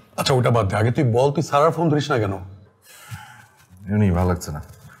 আচ্ছা ওটা বাদ দে, আগে তুই বল, তুই সারার ফোন ধরিস না কেন? এমনি ভালো লাগছে না,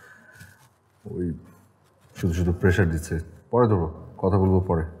 ওই শুধু প্রেশার দিচ্ছে। পরে ধরো, কথা বলবো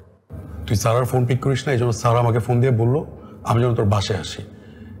পরে। তুই সারার ফোন পিক করিস না, এই জন্য সারা আমাকে ফোন দিয়ে বললো আমি যেন তোর বাসায় আসি।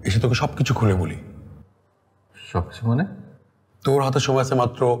 এসে তোকে সবকিছু খুলে বলি। সবকিছু মানে? তোর হাতে সময় আছে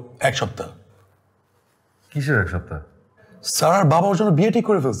মাত্র 1 সপ্তাহ। কিসের 1 সপ্তাহ? সারার বাবা ওর জন্য বিয়ে ঠিক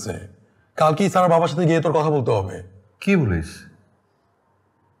করে ফেলছে। কালকেই সারার বাবার সাথে গিয়ে তোর কথা বলতে হবে। কি বলিস?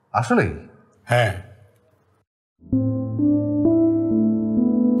 আসলেই? হ্যাঁ।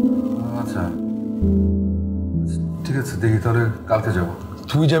 আচ্ছা ঠিক আছে, দেখি তাহলে কালকে যাব।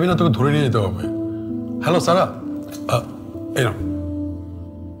 তুই যাবি না, তোকে ধরে নিয়ে যেতে হবে। হ্যালো সারা, এই নাও।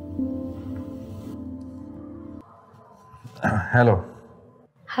 হ্যালো।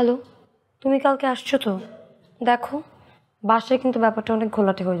 হ্যালো, তুমি কালকে আসছো তো? দেখো বাসায় কিন্তু ব্যাপারটা অনেক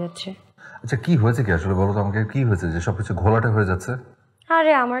ঘোলাটে হয়ে যাচ্ছে। আচ্ছা কি হয়েছে কি আসলে বলো তো আমাকে, কি হয়েছে যে সবকিছু ঘোলাটে হয়ে যাচ্ছে?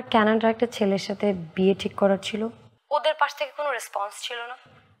 আরে আমার কানাডার একটা ছেলের সাথে বিয়ে ঠিক করার ছিল, ওদের পাশ থেকে কোনো রেসপন্স ছিল না।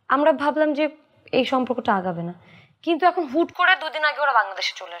 আমরা ভাবলাম যে এই সম্পর্কটা আগাবে না, কিন্তু এখন হুট করে 2 দিন আগে ওরা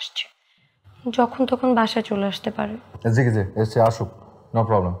বাংলাদেশে চলে আসছে। যখন তখন বাসায় চলে আসতে পারে। জি জি এসে আসুক, নো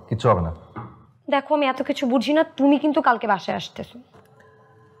প্রবলেম, কিচ্ছু হবে না। দেখো আমি এত কিছু বুঝি না, তুমি কিন্তু কালকে বাসায় আসতেছো।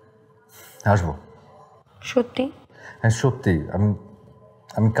 আসবো। সত্যি? হ্যাঁ সত্যি,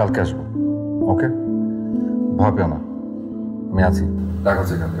 আমি কালকে আসবো। ওকে, ভয় পেও না, আমি আছি। দেখা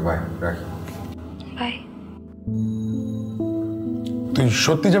হচ্ছে কালকে, বাই। রাখি, বাই। তুই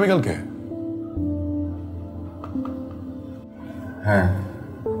সত্যি যাবি কালকে? হ্যাঁ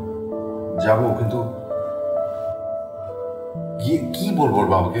যাবো, কিন্তু কি বলবো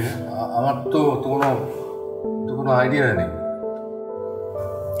বাবাকে? আমার তো কোনো আইডিয়া নেই।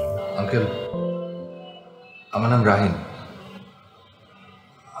 আঙ্কেল, আমার নাম রাহিম।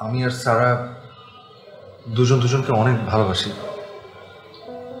 আমি আর সারা দুজনকে অনেক ভালোবাসি।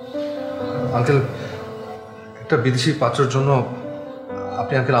 আঙ্কেল, একটা বিদেশি পাত্রের জন্য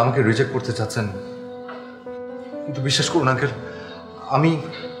আপনি আঙ্কেল আমাকে রিজেক্ট করতে চাচ্ছেন, কিন্তু বিশ্বাস করুন আঙ্কেল, আমি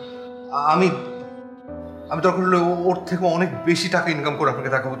আমি দরকার হলে ওর থেকে অনেক বেশি টাকা ইনকাম করে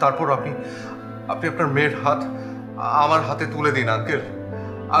আপনাকে দেখাবো, তারপর আপনি আপনার মেয়ের হাত আমার হাতে তুলে দিন আঙ্কেল।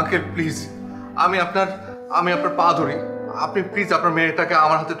 আঙ্কেল প্লিজ, আমি আপনার পা ধরি, আপনি প্লিজ আপনার মেয়েটাকে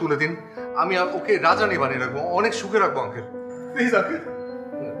আমার হাতে তুলে দিন। আমি ওকে রাজানি বানিয়ে রাখবো, অনেক সুখে রাখবো আঙ্কেল, প্লিজ আঙ্কেল।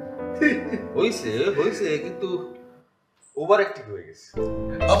 হয়েছে কিন্তু ওভার অ্যাক্টিং হয়ে গেছে।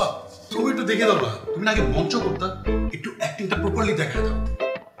 বাবা তুমি একটু দেখে দাও না, তুমি আগে মঞ্চ করতে, একটু অ্যাক্টিংটা প্রপারলি দেখা দাও।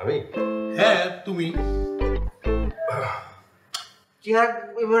 আমি? হ্যাঁ তুমি। চেহারা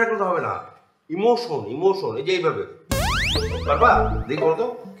এভাবে করতে হবে না, ইমোশন এই যে এইভাবে পারবা? দেখি বলো তো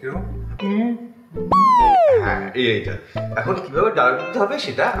কিরকম। হ্যাঁ এইটা এখন কিভাবে ডায়লগ দিতে হবে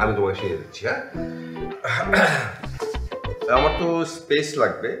সেটা আমি তোমাকে শিখিয়ে দিচ্ছি। হ্যাঁ আমার তো স্পেস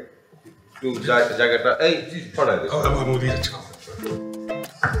লাগবে, একটু জায়গাটা এই ছড়াই দেবো।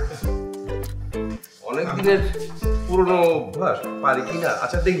 অনেক দিনের পুরনো অভ্যাস, পারি কি না?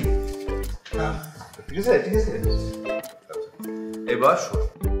 আচ্ছা দেখি, ঠিক আছে। এবার শোনো,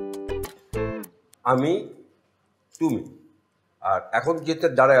 আমি তুমি আর এখন যেটা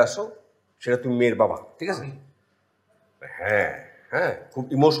দাঁড়ায় আসো সেটা তুমি মেয়ের বাবা, ঠিক আছে? হ্যাঁ খুব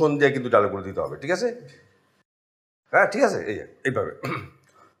ইমোশন দিয়ে কিন্তু ডায়লগগুলো দিতে হবে, ঠিক আছে? হ্যাঁ ঠিক আছে, এইভাবে।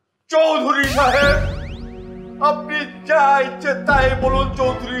 চৌধুরী সাহেব, আপনি যা ইচ্ছে তাই বলুন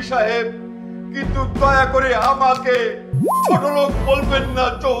চৌধুরী সাহেব, কিন্তু দয়া করে আমাকে ছোট লোক বলবেন না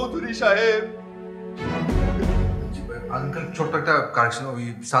চৌধুরী সাহেব। আঙ্কেল ছোট্ট একটা কারেকশন, ওই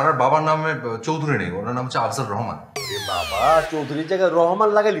সারার বাবার নামে চৌধুরী নেই, ওনার নাম হচ্ছে আফজাল রহমান। বাবা চৌধুরীর জায়গায় রহমান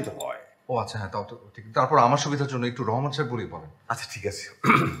লাগাইলি তো হয়। ও আচ্ছা হ্যাঁ, তাও তো ঠিক। তারপর আমার সুবিধার জন্য একটু রহমান সাহেব বলেই বলেন। আচ্ছা ঠিক আছে।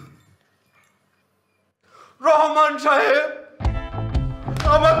 রহমান সাহেব,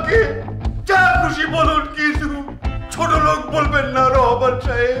 আমাকে যা খুশি বলুন, কিন্তু ছোট লোক বলবেন না রহমান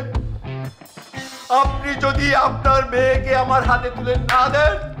সাহেব। আপনি যদি আপনার মেয়েকে আমার হাতে তুলে না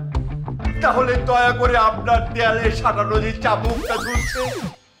দেন, তাহলে দয়া করে আপনার দেয়ালে সাঁটানো যে চাবুকটা ঝুলছে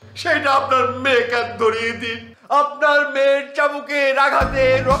সেটা আপনার মেয়েকে ধরিয়ে দিন। আপনার মেয়ের চাবুকের আঘাতে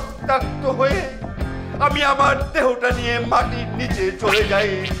রক্তাক্ত হয়ে আমি আমার দেহটা নিয়ে মাটির নিচে চলে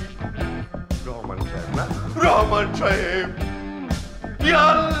যাই। রহমান সাহেব না, রহমান সাহেব। ইয়া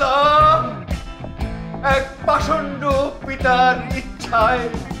আল্লাহ, এক পাষণ্ড পিতার ইচ্ছায়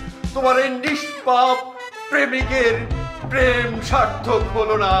তোমার এই নিষ্পাপ প্রেমিকের প্রেম সার্থক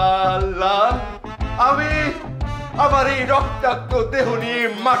হলো না আল্লাহ। আমি আমার এই রক্তাক্ত দেহ নিয়ে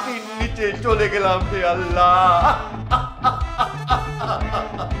মাটির নিচে চলে গেলাম হে আল্লাহ।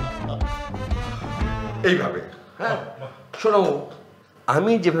 এইভাবে হ্যাঁ শোনো,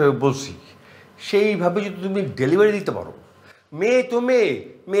 আমি যেভাবে বলছি সেইভাবে যদি তুমি ডেলিভারি দিতে পারো, মেয়ে তো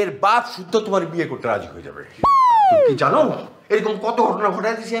মেয়ের বাপ শুদ্ধ তোমার বিয়ে করতে রাজি হয়ে যাবে। তুমি কি জানো এরকম কত ঘটনা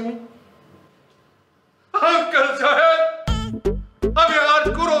ঘটাই দিছি আমি? আঙ্কেল সাহেব, আমি আর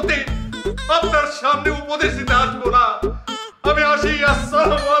কোনোদিন আপনার সামনে উপদেশ দিতে আসবো না। আমি আসি,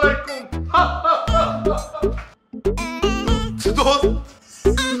 আসসালামু আলাইকুম। দোস্ত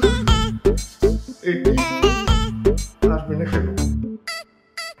আসবে না কেন?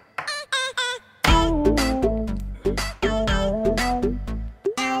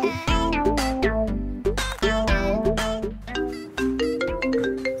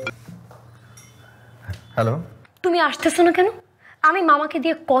 হ্যালো, তুমি আসতেছো না কেন? আমি মামাকে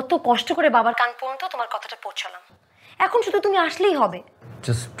দিয়ে কত কষ্ট করে বাবার কান পর্যন্ত তোমার কথাটা পৌঁছালাম, এখন শুধু তুমি আসলেই হবে।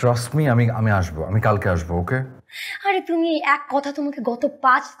 জাস্ট ট্রাস্ট মি, আমি আসবো, আমি কালকে আসবো, ওকে? আরে তুমি এক কথা তোমাকে গত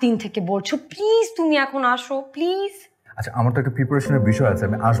 5 দিন থেকে বলছো, প্লিজ তুমি এখন আসো প্লিজ। আচ্ছা, আমার তো একটা প্রিপারেশনের বিষয় আছে,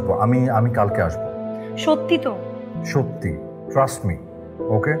 আমি আসবো, আমি কালকে আসবো। সত্যি তো? সত্যি, ট্রাস্ট মি,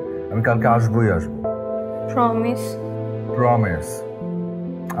 ওকে? আমি কালকে আসবোই আসবো। Promise? Promise.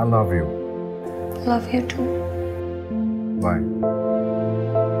 I love you. Love you two. By.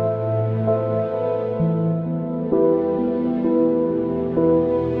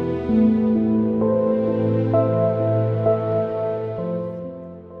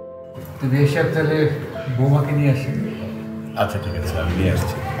 তুমি এসব তাহলে বৌমাকে নিয়ে আসি। আচ্ছা ঠিক আছে, আমি নিয়ে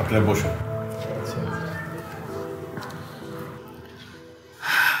আসছি, আপনারা বসুন।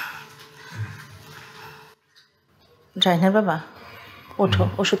 জাইনার বাবা ওঠো,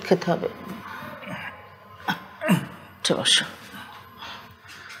 ওষুধ খেতে হবে। বসো,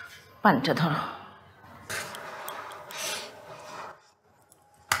 পানিটা ধরো।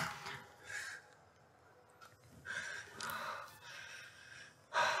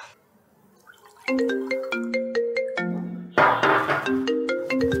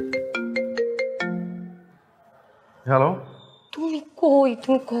 হ্যালো, তুমি কই?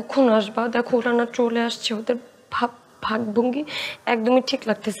 তুমি কখন আসবা? দেখো ওরা না চলে আসছে, ওদের ভাগভঙ্গি একদমই ঠিক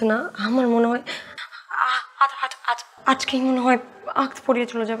লাগতেছে না। আমার মনে হয় আজকেই মনে হয় আঁক পড়িয়ে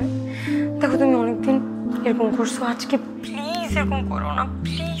চলে যাবে। দেখো তুমি অনেকদিন এরকম করছো, আজকে প্লিজ এরকম করো না,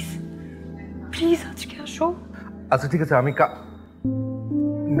 প্লিজ প্লিজ আজকে আসো। আচ্ছা ঠিক আছে, আমি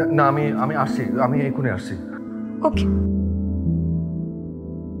আসছি, আমি এখনই আসছি। ওকে।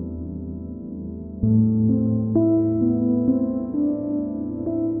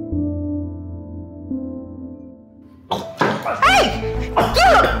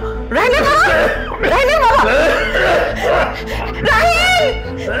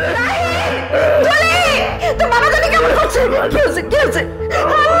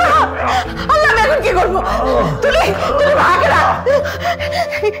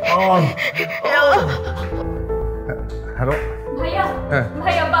 হ্যালো ভাইয়া, হ্যাঁ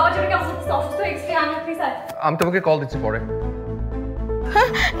ভাইয়া বাবা জন্য কেমন অসুস্থ হয়ে গেছে, আমি প্লিজ। আমি তোমাকে কল দিচ্ছি পরে।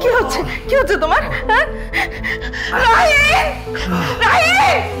 কি হচ্ছে, কি হচ্ছে তোমার?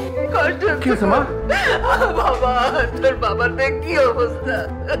 কি হচ্ছে মা? বাবা, তোর বাবার দেখ কি অবস্থা।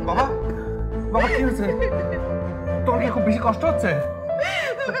 বাবা, বাবা কি হচ্ছে? তোমার কি খুব বেশি কষ্ট হচ্ছে?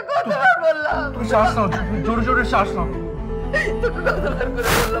 তোকে কতবার বললাম? তুমি শ্বাস নাও, জোরে জোরে শ্বাস নাও। তোকে কতবার করে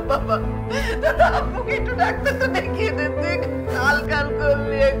বললাম বাবা, তোর আব্বুকে একটু ডাক্তার তো দেখিয়ে দে। তুই কাল কাল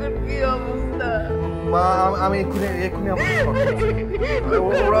করলি, এখন কি অবস্থা? মা, আমি এক্ষুনি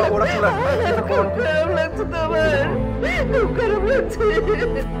ওরা চলে আসবে। খারাপ লাগছে তো আমার, খুব খারাপ লাগছে।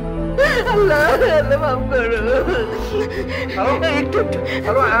 আল্লাহ আল্লাহ মাফ করো। Hello,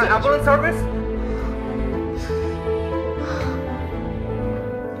 hello, ambulance service.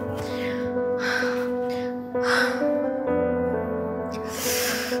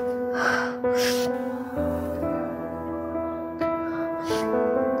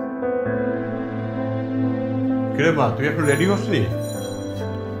 কিরে মা, তুই এখন রেডি হসনি?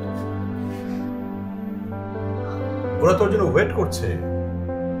 ওরা তোর জন্য ওয়েট করছে।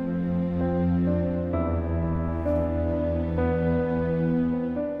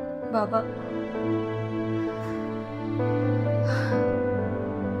 বাবা,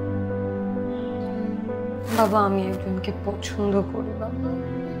 বাবা আমি একজনকে পছন্দ করি বাবা।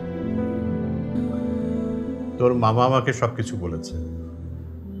 তোর মামা আমাকে সবকিছু বলেছে।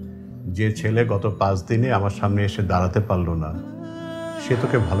 যে ছেলে গত 5 দিনে আমার সামনে এসে দাঁড়াতে পারলো না, সে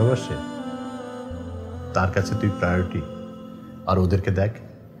তোকে ভালোবাসে, তার কাছে তুই প্রায়োরিটি। আর ওদেরকে দেখ,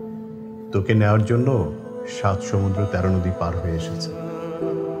 তোকে নেওয়ার জন্য 7 সমুদ্র 13 নদী পার হয়ে এসেছে।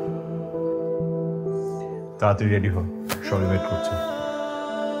 তাড়াতাড়ি রেডি হ, সবাই ওয়েট করছে।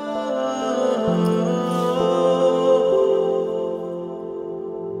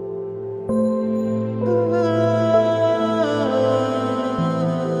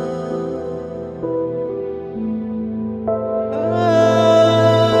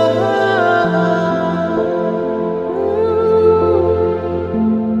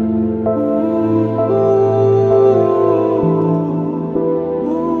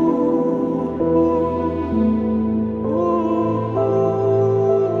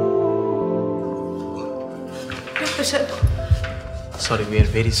 Sorry, we are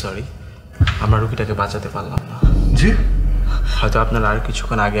very sorry, আমরা রুগীটাকে বাঁচাতে পারলাম না। জি, হয়তো আপনারা আর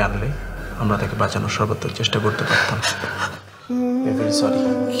কিছুক্ষণ আগে আনলে আমরা তাকে বাঁচানোর সর্বোত্তম চেষ্টা করতে পারতাম। Very sorry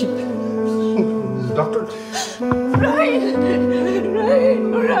doctor.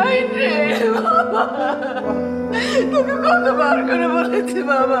 তোকে কতবার করে বলেছি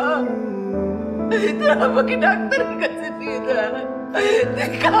বাবা, তোর আমাকে ডাক্তারের কাছে নিয়ে যা। তুই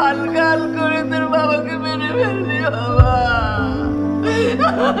কাল কাল করে তোর বাবাকে মেরে ফেললি বাবা।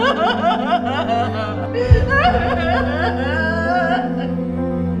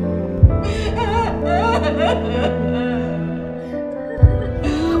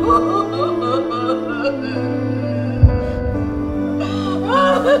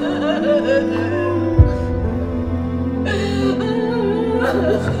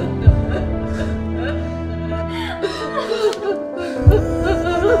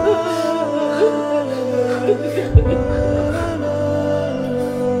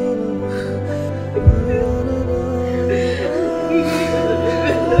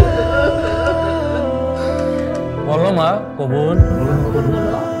 বলো মা, কবুল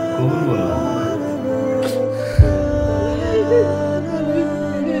কবুল বললাম।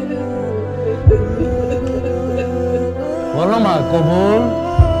 বলো মা, কবুল।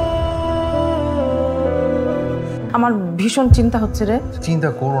 আমার ভীষণ চিন্তা হচ্ছে রে। চিন্তা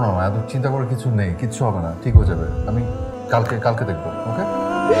করো না মা, এত চিন্তা করার কিছু নেই, কিচ্ছু হবে না, ঠিক হয়ে যাবে। আমি কালকে দেখবো, ওকে?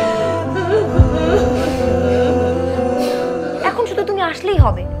 এখন শুধু তুমি আসলেই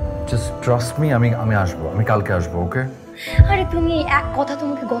হবে। জাস্ট ট্রাস্ট মি, আমি আসবো, আমি কালকে আসবো, ওকে? আরে তুমি এক কথা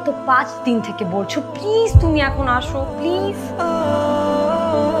তোমাকে গত 5 দিন থেকে বলছো, প্লিজ তুমি এখন আসো, প্লিজ।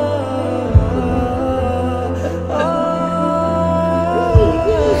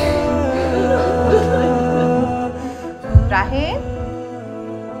 রাহিন,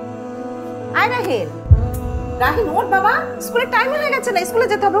 আয় রাহিন। রাহিন ওঠ বাবা, স্কুলের টাইম হয়ে গেছে না, স্কুলে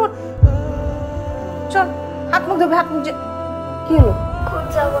যেতে হবে। ওঠ, চল হাত মুখ ধোবে, হাত মুখ। কি হলো?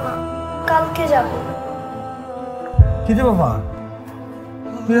 যাবো না, কালকে যাবো। কি রে বাবা,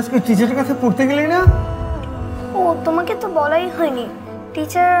 তুই আজকে টিচারের কাছে পড়তে গেলি না? ও তোমাকে তো বলাই হয়নি,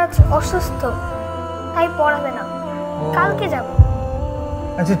 টিচার আজ অসুস্থ, তাই পড়াবে না, কালকে যাব।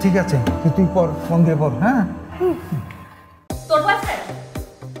 আচ্ছা ঠিক আছে, তুই পড়, ফোন দিয়ে পড়। হ্যাঁ, তোর বয়ফ্রেন্ড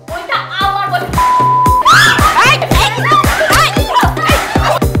ওইটা আমার বয়ফ্রেন্ড।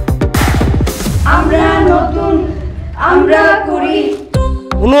 আমরা নতুন, আমরা করি।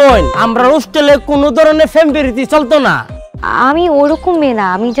 উন্নয়ন, আমরা হোস্টেলে কোনো ধরনের ফ্যামিলি চলতো না। আমি ওরকম মেয়ে না,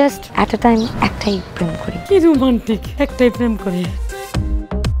 আমি জাস্ট এট আ টাইম একটাই প্রেম করি। কি রোমান্টিক, একটাই প্রেম করি।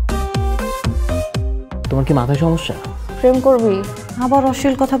 তোমার কি মাথায় সমস্যা? প্রেম করবি আবার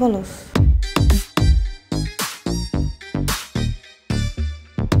অশ্লীল কথা বলস?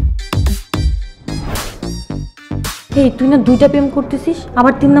 এই তুই না 2টা প্রেম করতেছিস,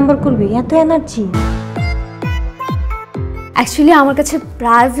 আবার 3 নাম্বার করবি? এত এনার্জি? অ্যাকচুয়ালি আমার কাছে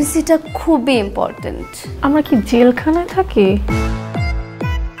প্রাইভেসিটা খুবই ইম্পর্টেন্ট। আমরা কি জেলখানায় থাকি?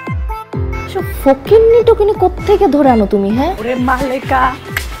 সব ফকিন্নি টকিনি কোত্থেকে ধরে আনো তুমি? হ্যাঁ, ওরে মালেকা,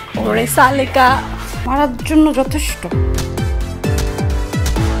 ওরে সালেকা মারার জন্য যথেষ্ট।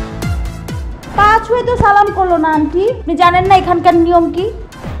 5 হয়ে তো সালাম করলো না আন্টি, আপনি জানেন না এখানকার নিয়ম কি?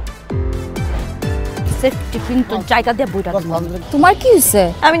 সেফটি পিন তো জায়গা দিয়ে বইটা। তোমার কি হইছে?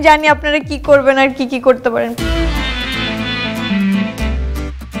 আমি জানি আপনারা কি করবেন আর কি কি করতে পারেন।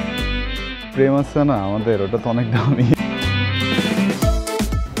 প্রেম আছে না আমাদের, ওটা তো অনেক দামি।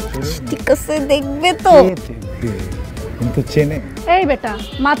 ঠিক আছে, দেখবে তো কিন্তু চেনে। এই বেটা,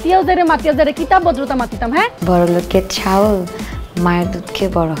 মাতিয়াও যারে কিতাব ভদ্রতা মাতিতাম। হ্যাঁ, বড় লোকের ছাউল মায়ের দুধ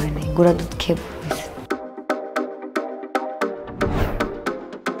খেয়ে বড় হয় নাই, গুঁড়া দুধ খেয়ে বড় হয়েছে।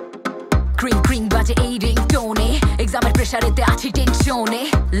 ক্রিং ক্রিং বাজে এই রিংটোনে, এক্সামের প্রেসারেতে আছি টেনশনে।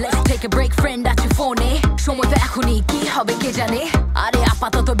 Let's take a break, friend আছে ফোনে। সময় তো এখনই, কি হবে কে জানে। আরে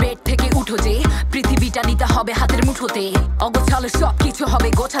আপাতত বেড থেকে উঠো যে, পৃথিবীটা নিতে হবে হাতের মুঠোতে। অগোছালো সব কিছু হবে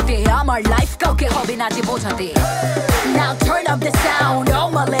গোছাতে, আমার লাইফ কাউকে হবে না যে বোঝাতে। Now turn up the sound, all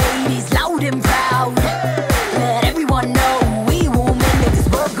my ladies loud and proud.